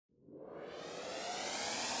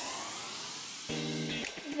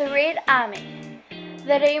The Red Army.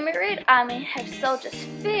 The Remu Red Army have soldiers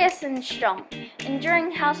fierce and strong, enduring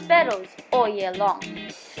house battles all year long.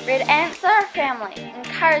 Red Ants are a family,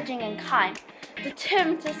 encouraging and kind,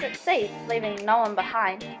 determined to succeed, leaving no one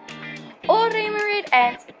behind. All Remu Red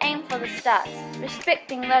Ants aim for the stars,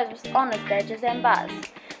 respecting those with honours badges and bars.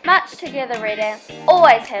 March together, Red Ants,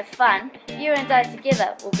 always have fun. You and I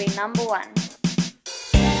together will be number one.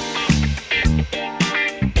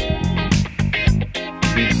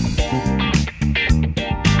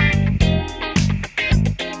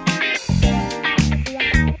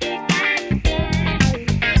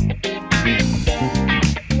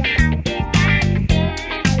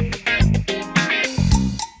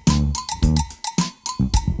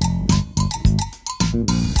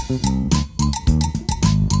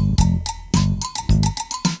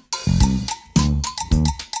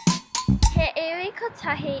 He iwi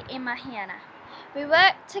kotahi I mahiana. We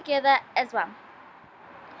work together as one.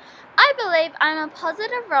 I believe I'm a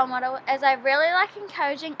positive role model as I really like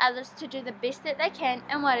encouraging others to do the best that they can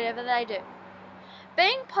in whatever they do.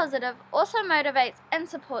 Being positive also motivates and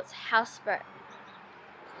supports house spirit.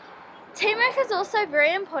 Teamwork is also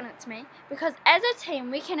very important to me because as a team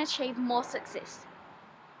we can achieve more success.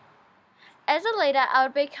 As a leader, I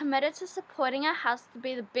would be committed to supporting our house to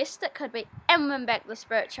be the best it could be and win back the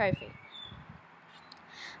Spirit Trophy.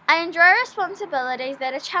 I enjoy responsibilities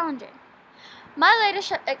that are challenging. My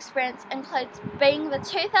leadership experience includes being the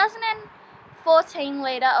 2014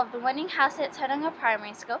 leader of the winning house at Tauranga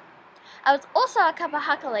Primary School. I was also a kapa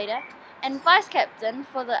haka leader and vice captain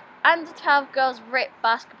for the under 12 girls rep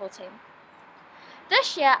basketball team.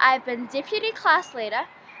 This year I have been deputy class leader,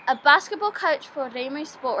 a basketball coach for Remu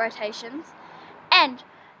sport rotations, and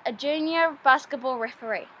a junior basketball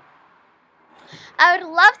referee. I would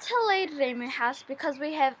love to lead Remu House because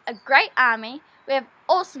we have a great army, we have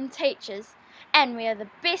awesome teachers, and we are the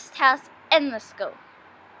best house in the school.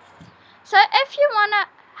 So if you want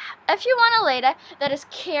a leader that is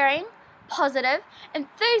caring, positive,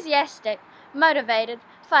 enthusiastic, motivated,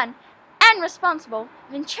 fun, and responsible,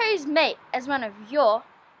 then choose me as one of your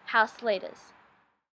house leaders.